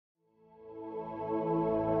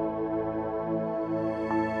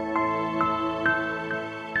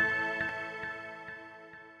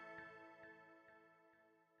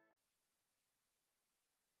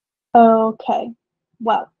Okay,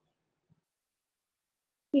 well,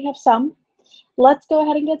 we have some. Let's go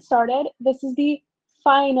ahead and get started. This is the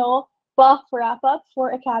final BoF wrap-up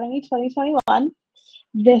for Academy 2021.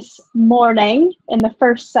 This morning, in the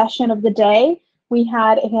first session of the day, we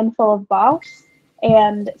had a handful of BoFs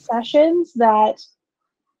and sessions that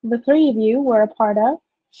the three of you were a part of.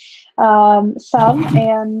 Some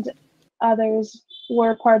and others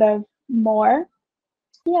were part of more.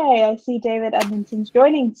 Yay, I see David Edmondson's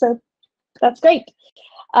joining, so that's great.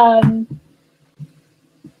 I'd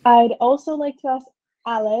also like to ask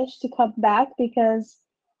Alish to come back because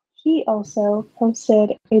he also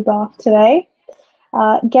hosted a BoF today.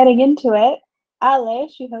 Getting into it,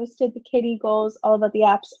 Alish, you hosted the KD Goals All About the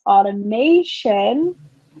App's automation.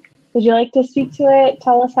 Would you like to speak to it?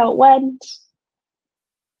 Tell us how it went.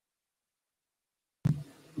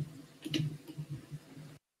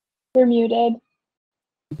 You're muted.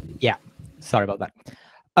 Yeah, sorry about that.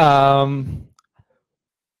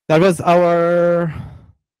 That was our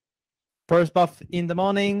first BoF in the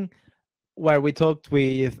morning where we talked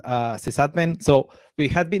with sysadmin. So we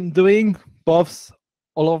had been doing BoFs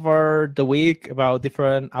all over the week about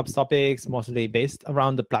different apps topics, mostly based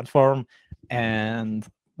around the platform. And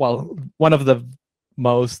well, one of the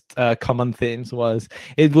most common themes was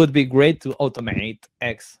it would be great to automate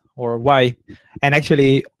X or Y. And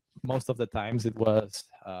actually, most of the times it was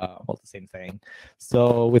all the same thing.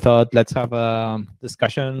 So we thought, let's have a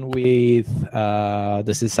discussion with the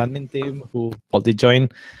sysadmin team who did join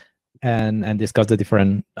and discuss the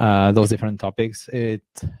different those different topics. It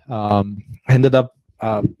ended up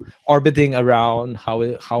orbiting around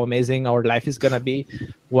how amazing our life is gonna be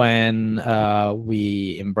when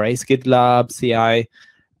we embrace GitLab CI.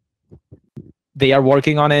 They are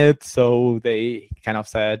working on it, so they kind of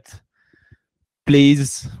said,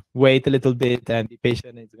 please wait a little bit and be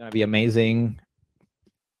patient. It's going to be amazing.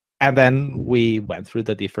 And then we went through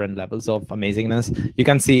the different levels of amazingness. You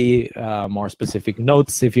can see more specific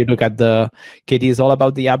notes if you look at the KD is all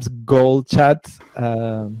about the apps goal chat.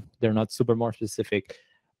 They're not super more specific.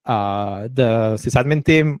 The sysadmin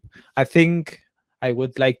team, I think I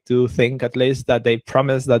would like to think at least that they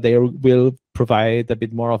promise that they will provide a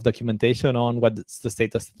bit more of documentation on what's the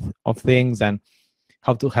status of things and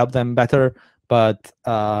how to help them better. But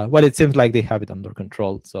well, it seems like they have it under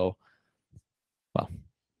control. So, well,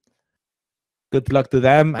 good luck to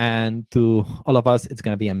them and to all of us. It's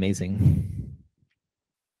going to be amazing.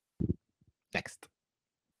 Next.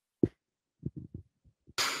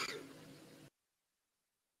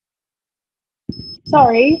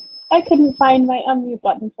 Sorry, I couldn't find my unmute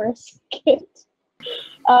button for a second.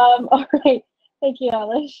 All right, thank you,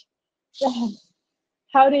 Alish.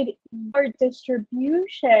 How did your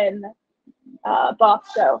distribution BoF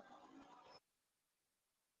go?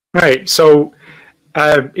 Right, so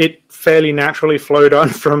it fairly naturally flowed on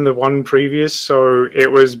from the one previous. So it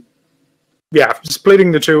was, yeah,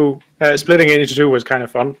 splitting it into two was kind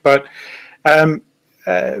of fun. But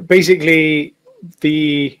basically,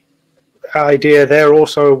 the idea there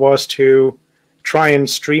also was to try and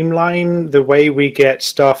streamline the way we get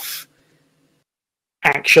stuff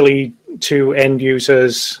actually to end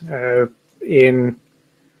users in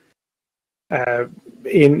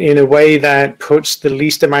a way that puts the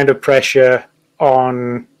least amount of pressure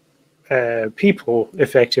on people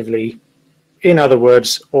effectively. In other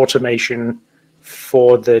words, automation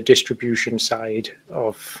for the distribution side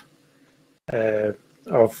of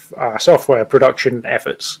our software production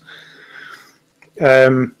efforts.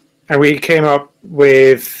 And we came up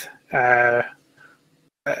with a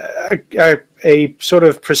sort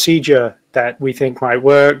of procedure that we think might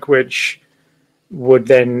work, which would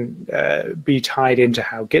then be tied into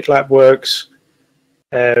how GitLab works,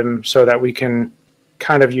 so that we can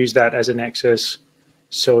kind of use that as a nexus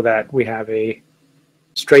so that we have a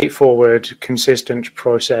straightforward, consistent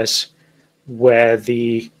process where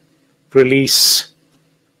the release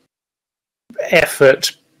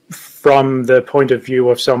effort from the point of view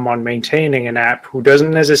of someone maintaining an app who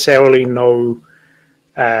doesn't necessarily know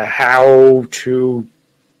how to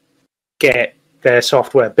get their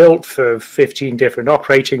software built for 15 different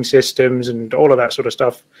operating systems and all of that sort of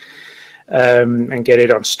stuff, and get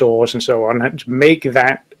it on stores and so on, and to make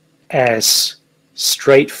that as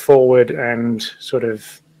straightforward and sort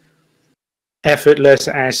of effortless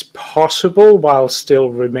as possible while still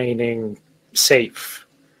remaining safe.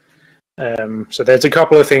 So there's a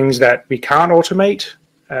couple of things that we can't automate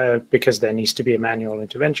because there needs to be a manual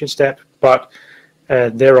intervention step, but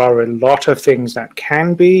there are a lot of things that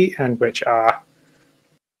can be and which are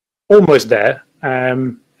almost there,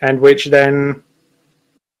 and which then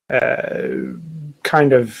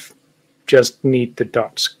kind of just need the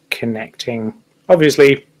dots connecting.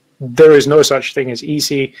 Obviously, there is no such thing as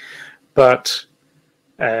easy, but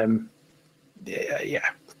we've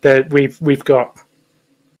got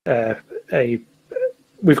a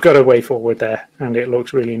way forward there, and it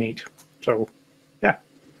looks really neat. So, yeah.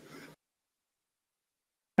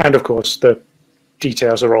 And of course, the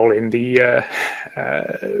details are all in the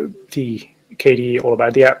KDE All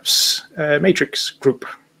About the Apps Matrix group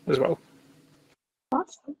as well.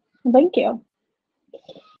 Awesome. Thank you.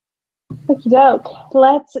 Okie doke.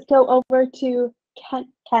 Let's go over to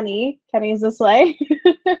Kenny. Kenny is this way.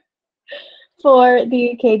 For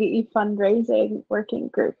the KDE fundraising working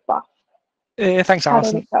group. Thanks, How did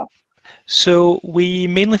Alison. it go? So we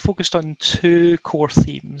mainly focused on two core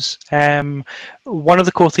themes. One of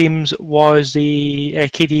the core themes was the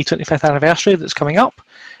KDE 25th anniversary that's coming up,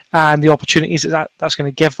 and the opportunities that's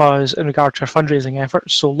going to give us in regard to our fundraising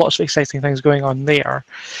efforts. So lots of exciting things going on there.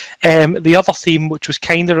 The other theme, which was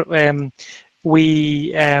kind of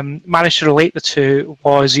we managed to relate the two,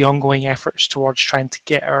 was the ongoing efforts towards trying to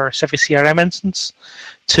get our Civi CRM instance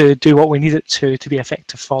to do what we need it to be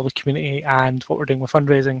effective for the community and what we're doing with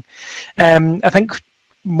fundraising. I think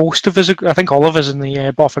most of us, I think all of us in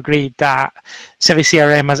the BoF agreed that Civi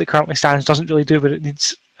CRM as it currently stands doesn't really do what it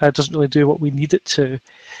needs. Doesn't really do what we need it to,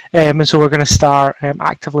 and so we're going to start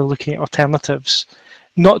actively looking at alternatives.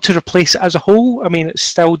 Not to replace it as a whole. I mean, it's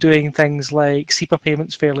still doing things like SEPA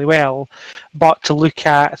payments fairly well, but to look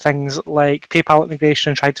at things like PayPal integration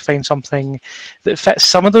and try to find something that fits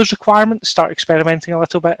some of those requirements, start experimenting a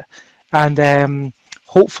little bit, and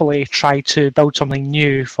hopefully try to build something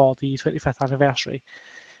new for the 25th anniversary.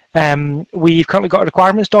 We've currently got a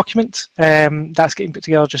requirements document that's getting put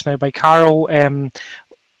together just now by Carol.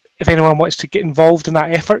 If anyone wants to get involved in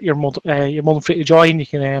that effort, you're more than free to join. You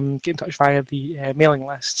can get in touch via the mailing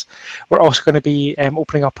lists. We're also going to be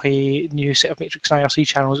opening up a new set of Matrix and IRC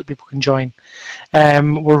channels that people can join.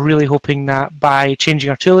 We're really hoping that by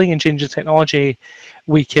changing our tooling and changing the technology,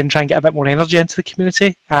 we can try and get a bit more energy into the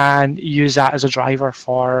community and use that as a driver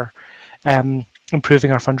for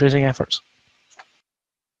improving our fundraising efforts.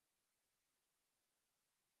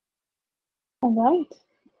 All right.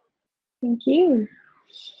 Thank you.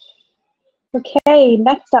 Okay,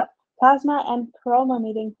 next up, Plasma and Chroma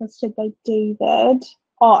meeting hosted by David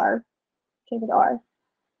R. David R.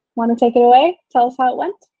 Want to take it away? Tell us how it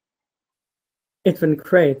went. It went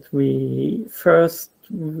great. We first,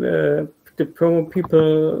 the promo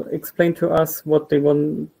people explained to us what they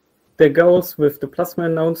want, their goals with the Plasma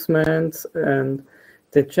announcements and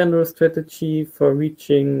the general strategy for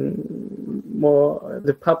reaching more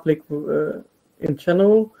the public in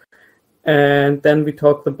general. And then we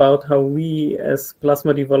talked about how we as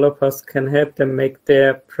Plasma developers can help them make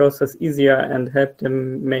their process easier and help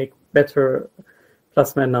them make better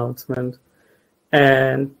Plasma announcement.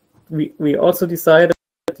 And we also decided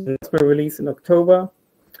that the Plasma release in October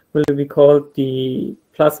will be called the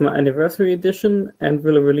Plasma Anniversary Edition and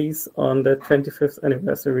will release on the 25th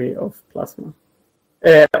anniversary of Plasma,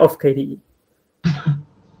 of KDE.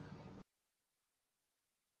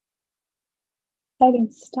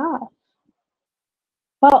 Exciting stuff.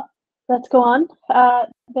 Well, let's go on.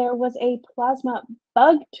 There was a Plasma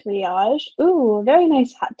bug triage. Ooh, very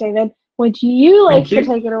nice hat, David. Would you like to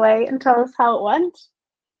take it away and tell us how it went?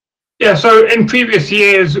 Yeah, so in previous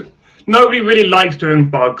years, nobody really likes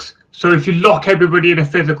doing bugs. So if you lock everybody in a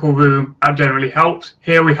physical room, that generally helps.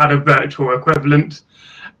 Here we had a virtual equivalent.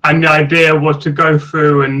 And the idea was to go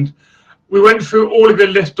through, and we went through all of the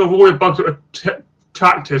list of all the bugs that were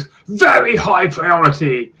tracked as very high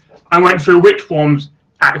priority, and went through which ones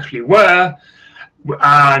actually were,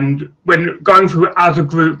 and when going through it as a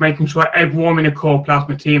group, making sure everyone in the core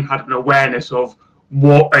Plasma team had an awareness of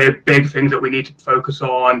what are big things that we need to focus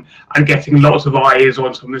on, and getting lots of eyes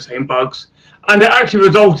on some of the same bugs. And it actually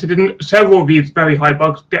resulted in several of these very high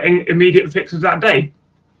bugs getting immediate fixes that day.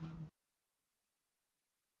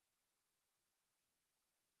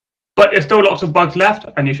 But there's still lots of bugs left,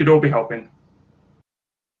 and you should all be helping.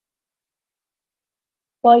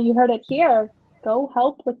 Well, you heard it here. Go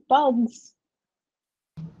help with bugs.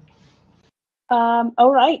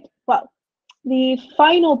 All right. Well, the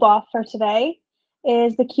final BoF for today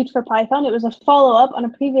is the Qt for Python. It was a follow-up on a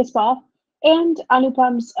previous BoF and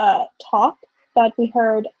Anupam's talk that we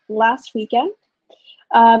heard last weekend.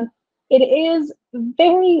 It is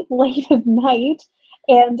very late at night,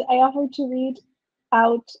 and I offered to read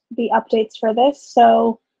out the updates for this,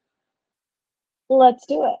 so let's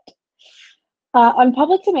do it. On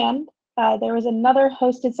public demand, there was another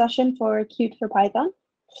hosted session for Qt for Python.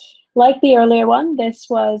 Like the earlier one, this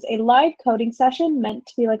was a live coding session meant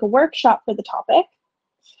to be like a workshop for the topic.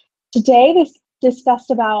 Today, this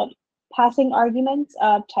discussed about passing arguments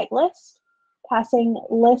of type list, passing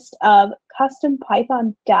list of custom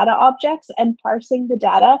Python data objects, and parsing the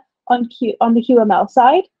data on the QML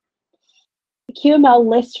side, the QML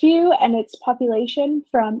list view and its population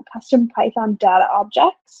from custom Python data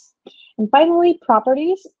objects, and finally,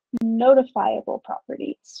 properties, notifiable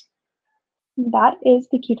properties. That is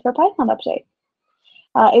the Qt for Python update.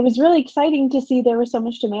 It was really exciting to see there was so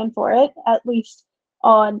much demand for it, at least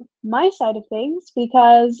on my side of things,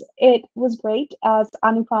 because it was great as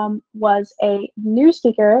Anupam was a new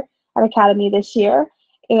speaker at Akademy this year,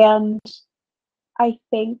 and I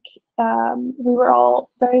think we were all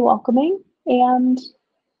very welcoming, and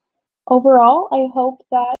overall I hope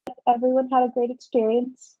that everyone had a great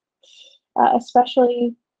experience,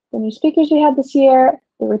 especially the new speakers we had this year,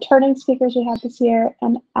 the returning speakers we had this year,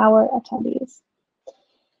 and our attendees.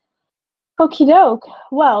 Okie doke.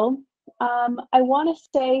 Well, I want to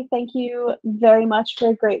say thank you very much for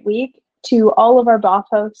a great week to all of our BoF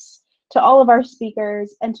hosts, to all of our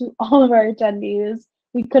speakers, and to all of our attendees.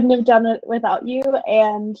 We couldn't have done it without you,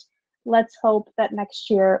 and let's hope that next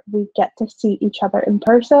year we get to see each other in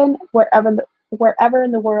person, wherever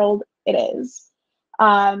in the world it is.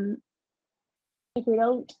 If we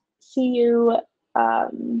don't see you,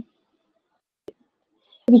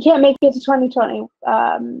 if you can't make it to 2020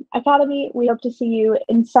 Akademy, we hope to see you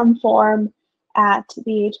in some form at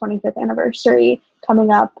the 25th anniversary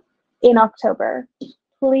coming up in October.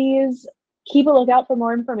 Please keep a lookout for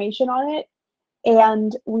more information on it.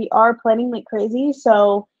 And we are planning like crazy.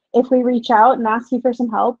 So if we reach out and ask you for some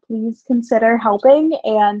help, please consider helping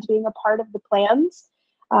and being a part of the plans.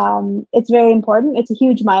 It's very important. It's a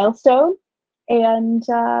huge milestone. And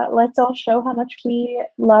let's all show how much we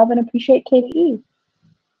love and appreciate KDE.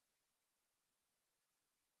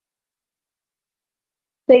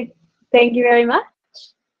 Thank you very much.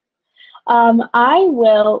 I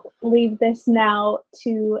will leave this now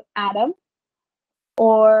to Adam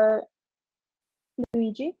or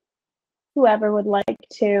Luigi, whoever would like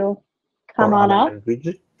to come on up.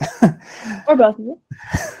 Or both of you.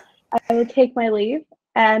 I will take my leave,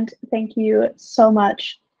 and thank you so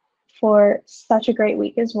much for such a great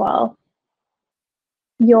week as well.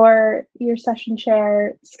 Your session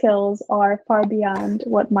share skills are far beyond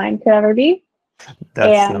what mine could ever be.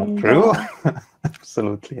 That's not true.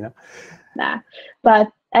 Absolutely no. Nah.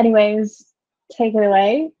 But anyways, take it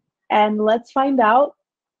away, and let's find out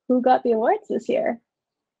who got the awards this year.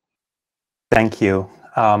 Thank you.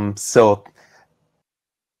 So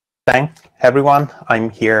thank everyone. I'm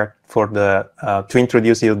here for to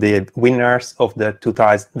introduce you the winners of the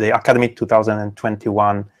Academy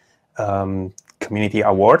 2021 Community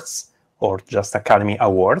Awards, or just Academy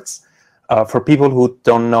Awards. For people who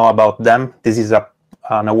don't know about them, this is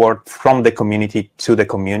an award from the community to the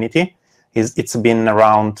community. It's been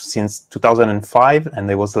around since 2005, and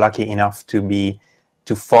I was lucky enough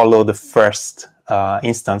to follow the first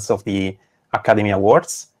instance of the Academy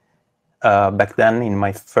Awards back then in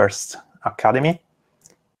my first Academy.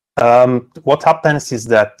 What happens is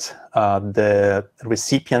that the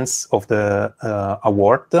recipients of the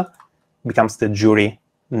award becomes the jury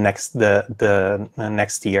next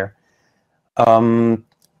year.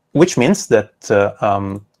 Which means that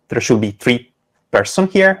there should be 3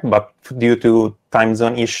 persons here, but due to time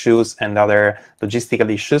zone issues and other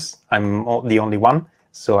logistical issues, I'm the only one.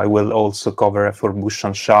 So I will also cover for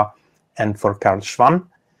Bhushan Shah and for Karl Schwann.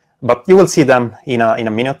 But you will see them in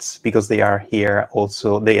a minute, because they are here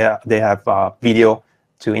also. They have a video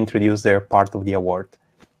to introduce their part of the award.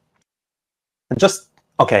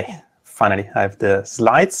 Okay, finally I have the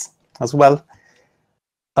slides as well.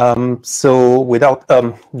 So without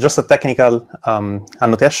just a technical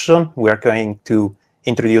annotation, we are going to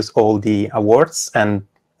introduce all the awards. And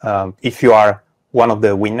if you are one of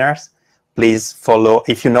the winners, please follow.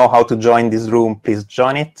 If you know how to join this room, please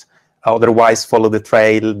join it. Otherwise, follow the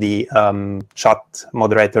trail. The chat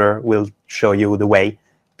moderator will show you the way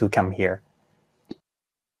to come here.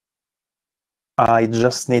 I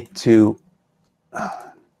just need to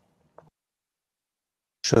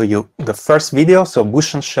show you the first video. So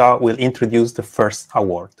Bhushan Shah will introduce the first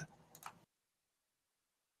award.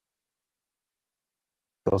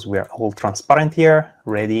 Because we are all transparent here,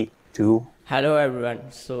 ready to... Hello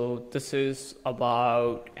everyone. So this is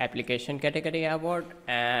about application category award,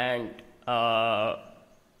 and I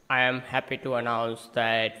am happy to announce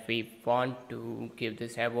that we want to give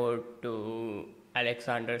this award to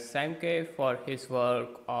Alexander Samke for his work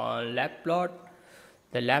on LabPlot.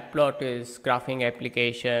 The LabPlot is graphing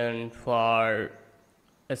application for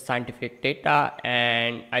scientific data,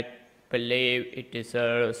 and I believe it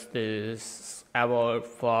deserves this award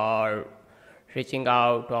for reaching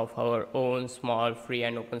out of our own small free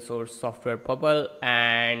and open source software bubble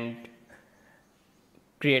and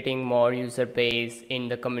creating more user base in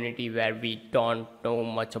the community where we don't know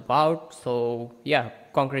much about. So yeah,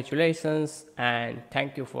 congratulations and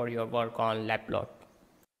thank you for your work on Laplot.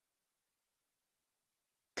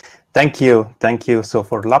 Thank you. Thank you. So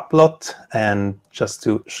for Laplot, and just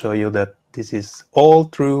to show you that this is all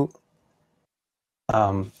true,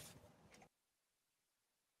 as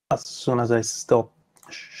soon as I stop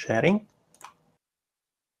sharing,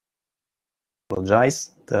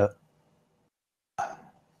 apologize.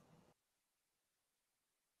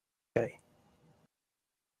 Okay.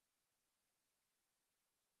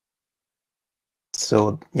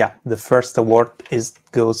 So yeah, the first award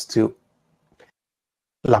goes to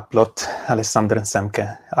Laplot, Alexander and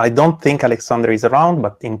Semke. I don't think Alexander is around,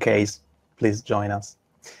 but in case, please join us.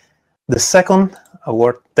 The second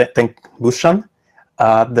award, thank Bhushan.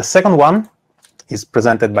 The second one is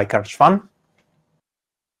presented by Karshvan,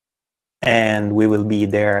 and we will be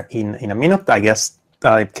there in a minute. I guess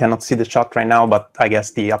I cannot see the chat right now, but I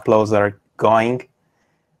guess the applause are going.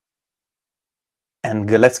 And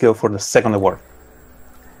let's go for the second award.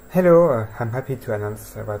 Hello, I'm happy to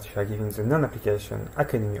announce that we are giving the Non-Application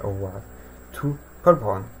Academy Award to Paul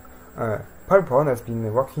Brown. Paul Brown has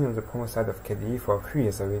been working on the promo side of KDE for a few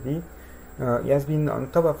years already. He has been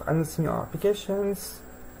on top of announcing our applications,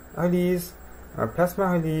 release,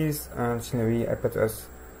 Plasma release, and Scenery helped us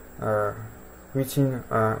reaching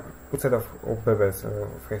outside of our bubbles,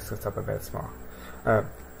 Facebook bubbles more.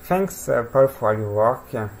 Thanks, Paul, for all your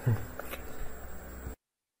work.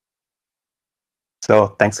 So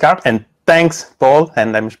thanks, Carl, and thanks, Paul,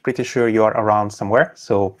 and I'm pretty sure you are around somewhere,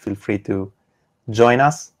 so feel free to join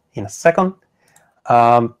us in a second.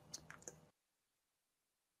 And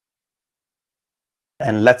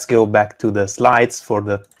let's go back to the slides for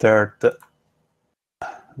the third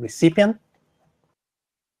recipient.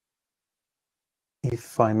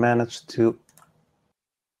 If I manage to,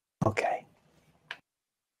 okay.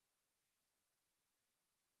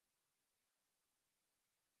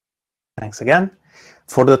 Thanks again.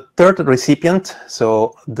 For the third recipient,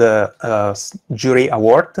 so the jury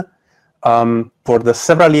award, for the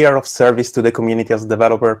several years of service to the community as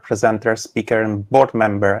developer, presenter, speaker, and board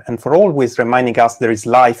member, and for always reminding us there is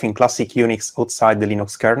life in classic Unix outside the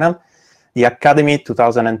Linux kernel, the Academy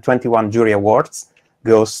 2021 Jury Awards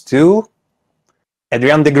goes to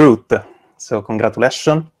Adrian de Groot. So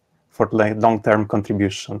congratulations for the long-term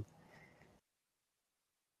contribution.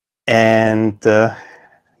 And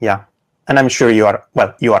yeah, and I'm sure you are,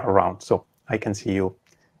 well, you are around, so I can see you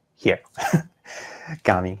here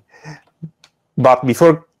coming. But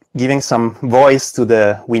before giving some voice to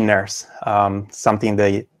the winners, something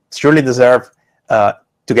they surely deserve,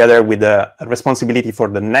 together with the responsibility for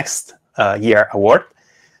the next year award,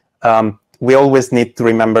 we always need to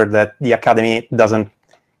remember that the Academy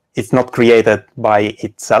it's not created by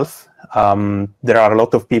itself. There are a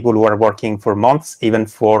lot of people who are working for months, even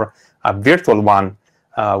for a virtual one,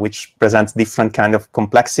 which presents different kind of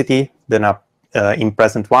complexity than a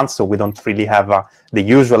in-present one. So we don't really have the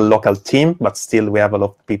usual local team, but still we have a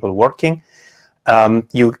lot of people working.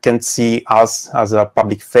 You can see us as a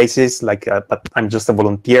public faces, like, but I'm just a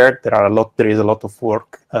volunteer. There is a lot of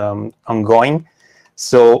work ongoing.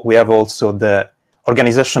 So we have also the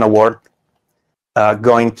organization award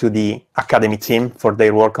going to the Academy team for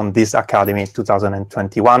their work on this Academy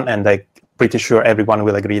 2021, and I'm pretty sure everyone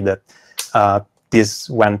will agree that this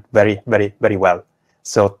went very, very, very well.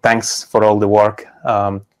 So thanks for all the work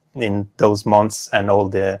in those months and all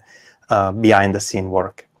the behind-the-scene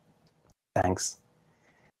work. Thanks.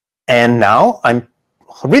 And now I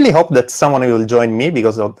really hope that someone will join me,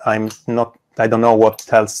 because I don't know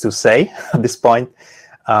what else to say at this point.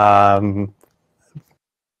 I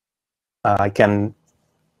can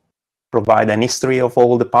provide an history of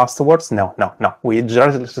all the past awards. No. We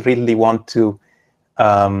just really want to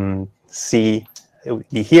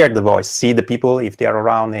hear the voice, see the people if they are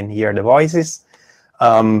around and hear the voices.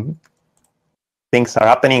 Things are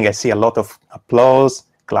happening. I see a lot of applause,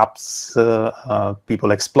 claps,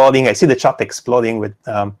 people exploding. I see the chat exploding with,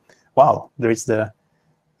 wow, there is the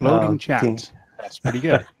loading chat. Thing. That's pretty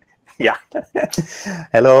good. Yeah.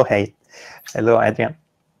 Hello, hey. Hello, Adrian.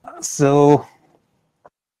 So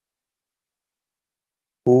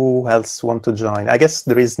who else want to join? I guess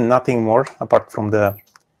there is nothing more apart from the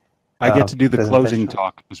I get to do the closing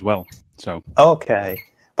talk as well. So okay,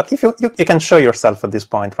 but if you can show yourself at this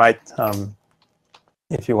point, right?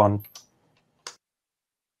 If you want.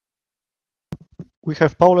 We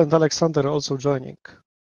have Paul and Alexander also joining.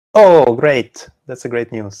 Oh, great! That's a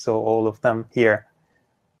great news. So all of them here.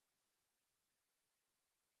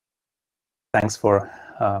 Thanks for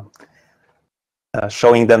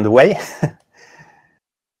showing them the way.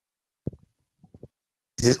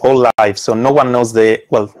 This is all live, so no one knows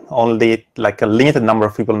only like a limited number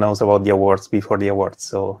of people knows about the awards before the awards.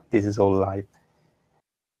 So this is all live.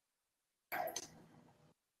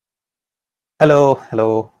 Hello,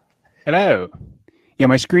 hello. Hello. Yeah,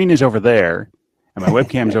 my screen is over there, and my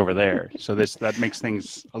webcam's over there. So that makes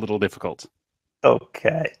things a little difficult.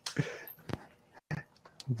 Okay,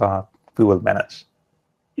 but we will manage.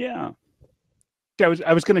 Yeah.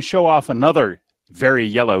 I was going to show off another very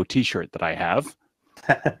yellow T-shirt that I have,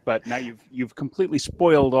 but now you've completely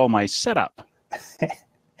spoiled all my setup.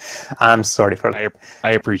 I'm sorry for that.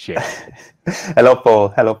 I appreciate it. Hello, Paul.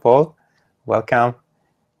 Hello, Paul. Welcome.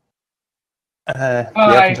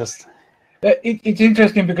 Hi. It's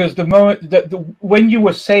interesting because the moment when you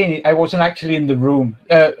were saying it, I wasn't actually in the room.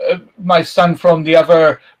 My son from the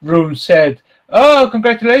other room said, "Oh,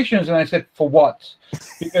 congratulations!" And I said, "For what?"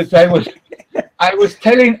 Because I was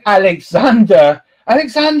telling Alexander,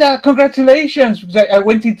 congratulations! Because I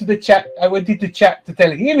went into the chat. I went into chat to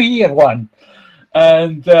tell him he had won,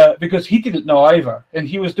 and because he didn't know either, and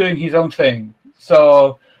he was doing his own thing.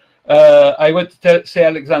 So I went to say,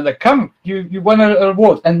 Alexander, come, you won an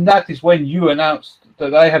award, and that is when you announced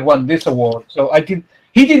that I had won this award. So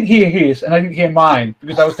he didn't hear his, and I didn't hear mine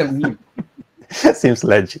because I was telling you. Seems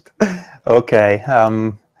legit. Okay.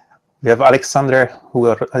 We have Alexander,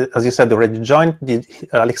 who, as you said, already joined.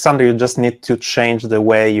 Alexander, you just need to change the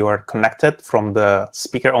way you are connected from the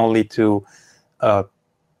speaker only to, or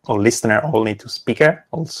listener only to speaker.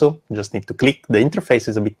 Also, you just need to click. The interface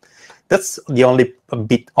is a bit. That's the only a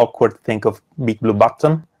bit awkward thing of big blue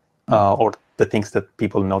button, or the things that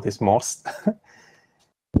people notice most.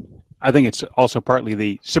 I think it's also partly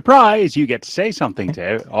the surprise you get to say something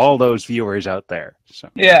to all those viewers out there. So.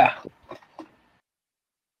 Yeah.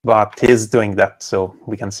 But he's doing that, so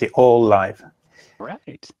we can see all live.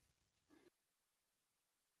 Right.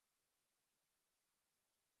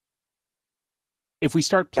 If we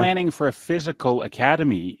start planning for a physical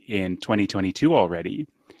academy in 2022 already,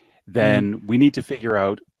 then we need to figure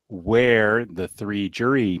out where the 3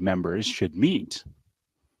 jury members should meet.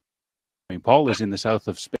 I mean, Paul is in the south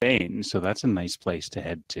of Spain, so that's a nice place to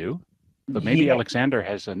head to. But maybe Alexander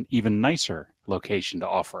has an even nicer location to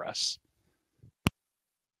offer us.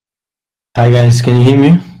 Hi guys, can you hear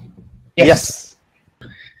me? Yes.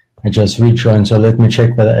 I just rejoined, so let me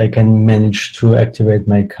check whether I can manage to activate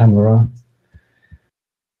my camera.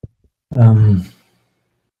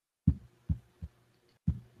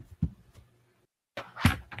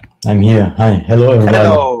 I'm here. Hi. Hello, everybody.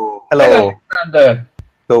 Hello. Hello. Alexander.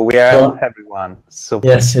 So we are everyone. So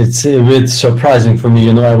yes, it's a bit surprising for me.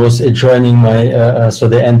 You know, I was joining my so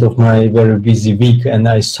the end of my very busy week, and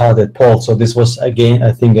I started Paul. So this was again,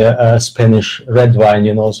 I think, a Spanish red wine.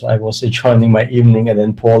 You know, so I was joining my evening, and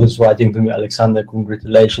then Paul is writing to me, Alexander,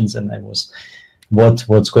 congratulations, and I was,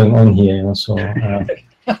 what's going on here? You know, so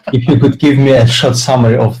if you could give me a short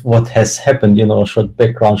summary of what has happened, you know, short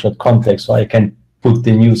background, short context, so I can put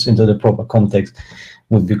the news into the proper context,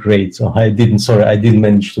 would be great. So I didn't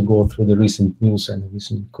manage to go through the recent news and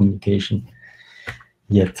recent communication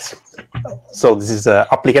yet. So this is an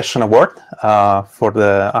application award for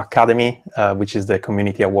the Academy, which is the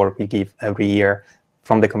community award we give every year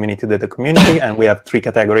from the community to the community, and we have 3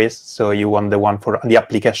 categories. So you won the one for the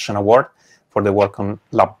application award for the work on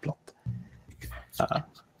LabPlot.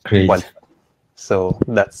 Great. Well, so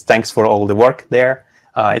that's thanks for all the work there.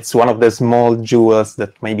 It's one of the small jewels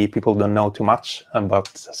that maybe people don't know too much, but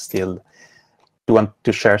still you want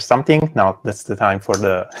to share something. Now that's the time for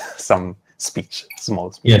some speech,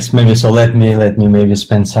 small speech. Yes, maybe so. Let me maybe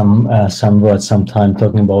spend some words, some time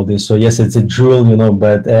talking about this. So yes, it's a jewel, you know,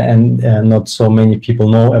 but and not so many people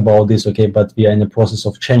know about this. Okay, but we are in the process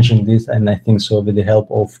of changing this, and I think so with the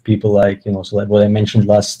help of people like, you know, so like what I mentioned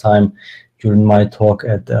last time during my talk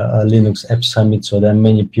at Linux App Summit. So there are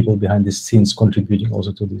many people behind the scenes contributing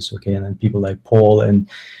also to this, okay? And then people like Paul and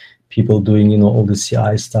people doing, you know, all the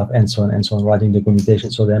CI stuff and so on, writing documentation.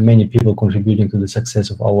 So there are many people contributing to the success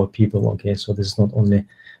of our people, okay? So this is not only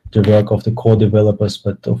the work of the core developers,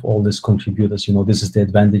 but of all these contributors. You know, this is the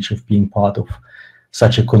advantage of being part of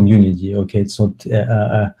such a community, okay? It's not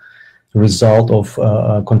a result of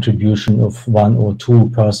a contribution of 1 or 2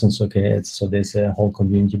 persons, okay? So there's a whole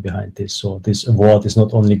community behind this. So this award is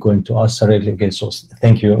not only going to us directly, okay? So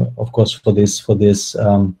thank you, of course, for this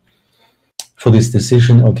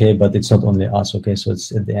decision, okay? But it's not only us, okay? So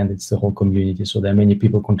it's at the end, it's the whole community. So there are many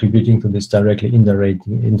people contributing to this directly,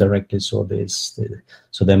 indirectly. So there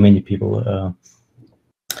are many people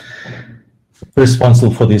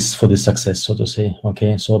responsible for this success, so to say.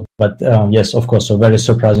 Okay, so but yes, of course, a very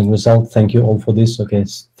surprising result. Thank you all for this. Okay,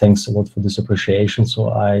 thanks a lot for this appreciation.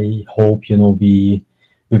 So I hope we will be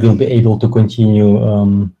able to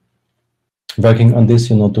continue working on this,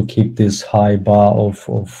 to keep this high bar of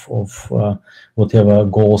whatever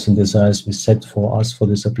goals and desires we set for us for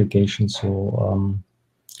this application. So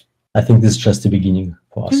I think this is just the beginning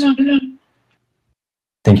for us.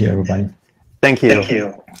 Thank you, everybody. Thank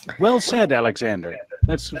you. Well said, Alexander.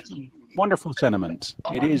 That's wonderful sentiment.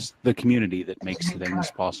 It is the community that makes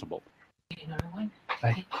things possible.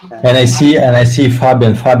 And I see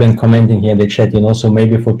Fabian commenting here in the chat. So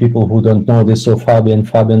maybe for people who don't know this, so Fabian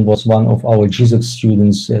was one of our GSOC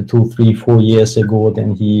students 2, 3, 4 years ago.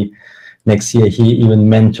 Then next year he even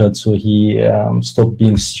mentored. So he stopped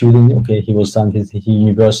being student. Okay, he was done with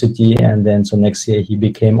university, and then so next year he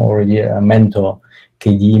became already a mentor.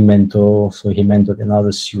 KDE mentor, so he mentored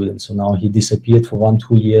another student. So now he disappeared for 1,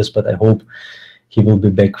 2 years, but I hope he will be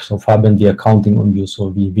back. So Fabian, we are counting on you. So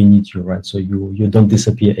we need you, right? So you don't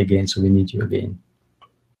disappear again. So we need you again.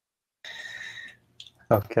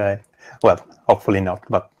 Okay. Well, hopefully not.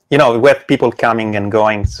 But we have people coming and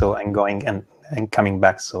going. So and going and coming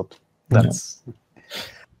back. So that's.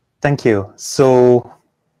 Thank you. So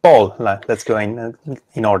Paul, let's go in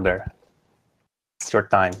order. It's your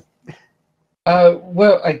time.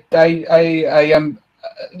 Well, I am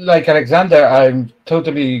like Alexander. I'm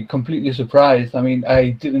completely surprised. I mean,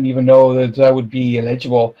 I didn't even know that I would be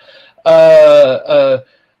eligible. All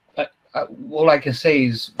I can say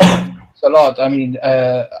is it's a lot. I mean,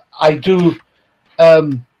 I do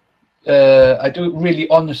really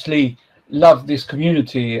honestly love this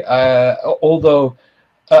community. Although,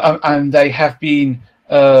 and I have been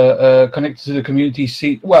connected to the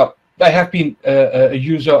community. Well, I have been a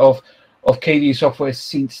user of KDE software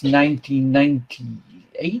since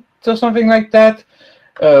 1998 or something like that,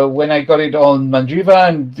 when I got it on Mandriva,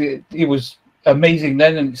 and it was amazing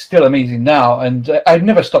then, and it's still amazing now. And I've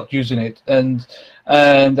never stopped using it. And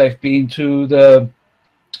I've been to the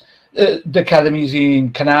academies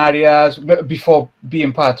in Canarias before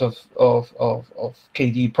being part of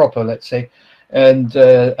KDE proper, let's say, and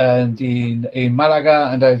in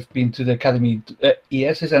Malaga, and I've been to the Academy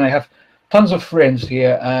ESs, and I have tons of friends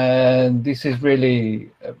here, and this is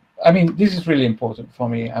really, this is really important for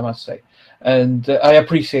me, I must say, and I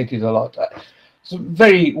appreciate it a lot. It's a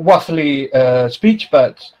very waffly speech,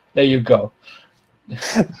 but there you go.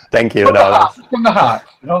 Thank you. From the heart,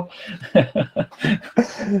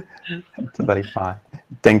 Very fine.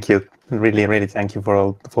 Thank you. Really, really thank you for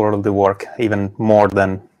all the work, even more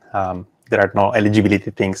than there are no eligibility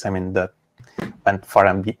things. I mean, that went far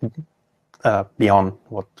and beyond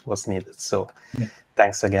what was needed. So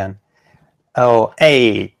thanks again. Oh,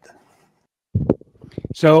 8.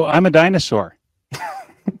 So I'm a dinosaur.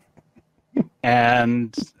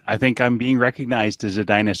 And I think I'm being recognized as a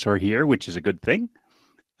dinosaur here, which is a good thing.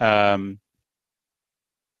 I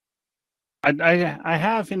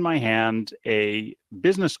have in my hand a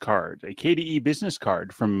business card, a KDE business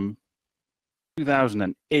card from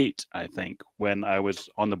 2008, I think, when I was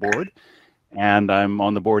on the board, and I'm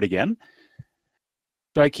on the board again.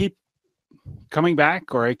 So I keep coming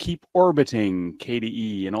back, or I keep orbiting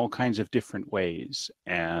KDE in all kinds of different ways.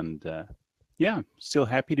 And yeah, still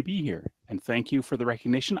happy to be here. And thank you for the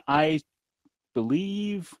recognition. I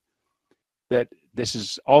believe that this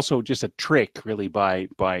is also just a trick, really, by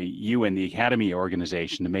you and the Academy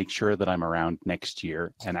organization to make sure that I'm around next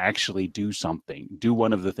year and actually do something, do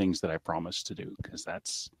one of the things that I promised to do, because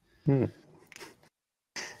that's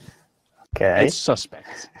okay. It's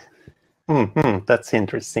suspect. That's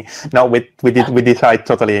interesting. No, we decide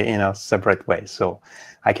totally separate ways. So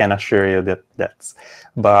I can assure you that that's.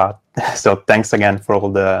 But so thanks again for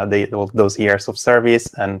all all those years of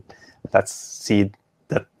service, and let's see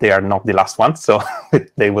that they are not the last ones. So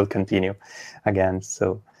they will continue again.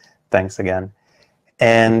 So thanks again.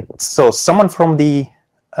 And so someone from the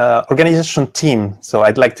organization team. So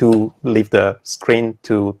I'd like to leave the screen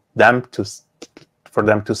to them for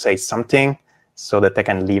them to say something, so that they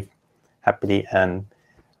can leave happily and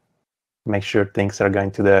make sure things are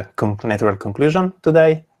going to the network conclusion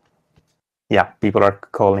today. Yeah, people are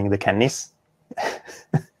calling the Kennys.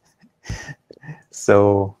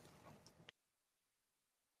 So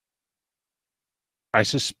I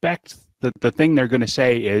suspect that the thing they're going to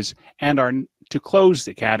say is, and to close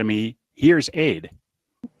the Academy, here's aid.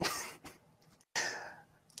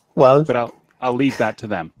 Well, but I'll leave that to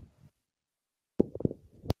them.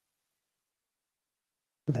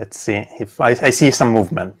 Let's see if I see some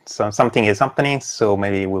movement. So something is happening. So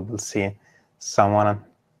maybe we will see someone.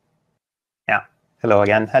 Yeah, Hello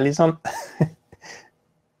again, Alison. I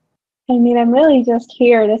mean, I'm really just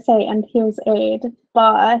here to say, and here's aid,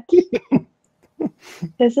 but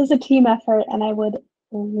this is a team effort, and I would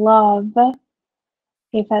love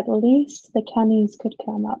if at least the Kennys could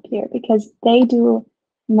come up here because they do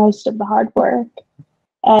most of the hard work.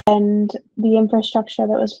 And the infrastructure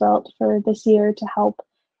that was built for this year to help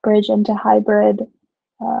bridge into hybrid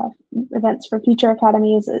events for future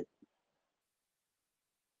academies,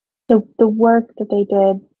 the work that they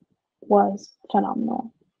did was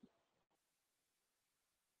phenomenal.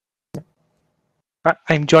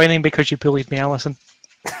 I'm joining because you bullied me, Alison.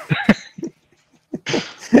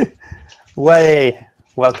 Way,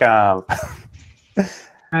 welcome.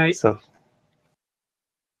 Hi.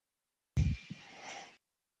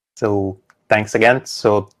 So thanks again.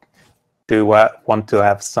 So do you want to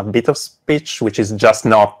have some bit of speech, which is just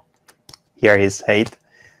not here is hate?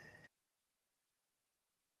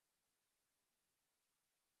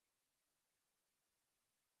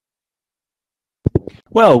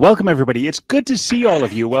 Well, welcome everybody. It's good to see all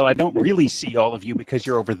of you. Well, I don't really see all of you because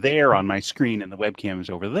you're over there on my screen and the webcam is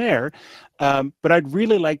over there. But I'd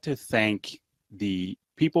really like to thank the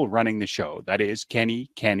people running the show. That is Kenny,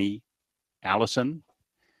 Alison,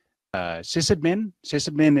 sysadmin.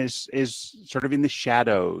 Sysadmin is sort of in the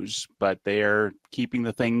shadows, but they're keeping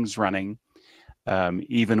the things running,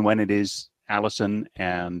 even when it is Alison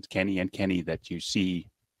and Kenny that you see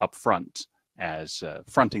up front as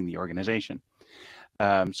fronting the organization.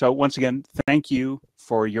 So once again, thank you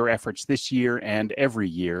for your efforts this year and every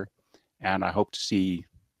year, and I hope to see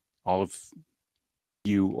all of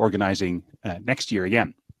you organizing next year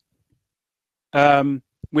again.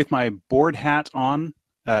 With my board hat on,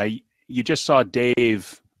 you just saw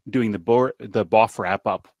Dave doing the BoF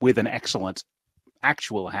wrap-up with an excellent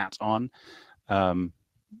actual hat on.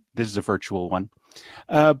 This is a virtual one.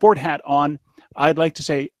 Board hat on, I'd like to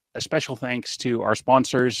say a special thanks to our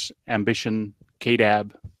sponsors, Ambition,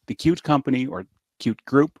 KDAB, the Qt Company or Qt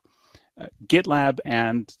Group, GitLab,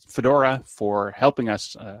 and Fedora for helping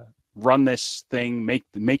us run this thing,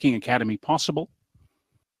 making Akademy possible.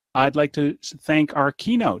 I'd like to thank our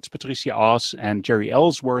keynotes, Patricia Oss and Jerry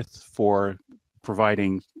Ellsworth, for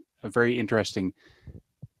providing a very interesting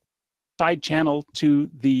side channel to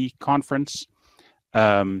the conference.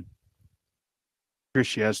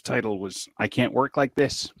 Patricia's title was "I Can't Work Like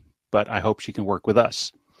This," but I hope she can work with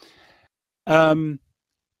us.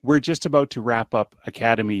 We're just about to wrap up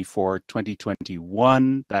Akademy for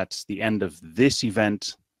 2021. That's the end of this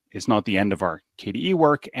event. It's not the end of our KDE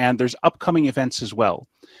work, and there's upcoming events as well.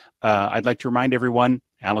 I'd like to remind everyone,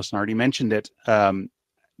 Alison already mentioned it,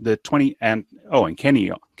 the 20 and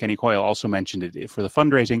Kenny Coyle also mentioned it for the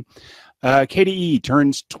fundraising. KDE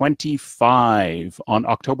turns 25 on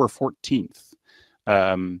October 14th.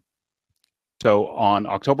 So on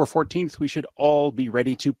October 14th, we should all be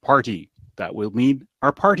ready to party. That will need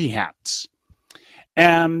our party hats.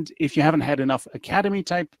 And if you haven't had enough Akademy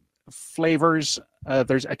type flavors,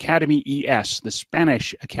 there's Akademy ES, the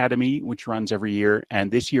Spanish Academy, which runs every year. And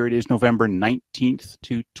this year it is November 19th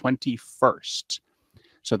to 21st.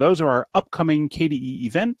 So those are our upcoming KDE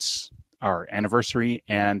events, our anniversary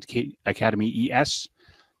and Akademy ES.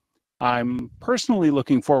 I'm personally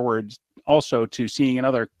looking forward also to seeing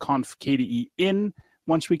another Conf KDE in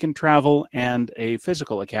once we can travel and a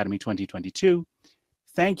physical Akademy 2022.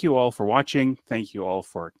 Thank you all for watching. Thank you all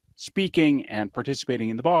for speaking and participating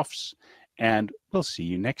in the BoFs. And we'll see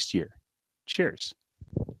you next year. Cheers.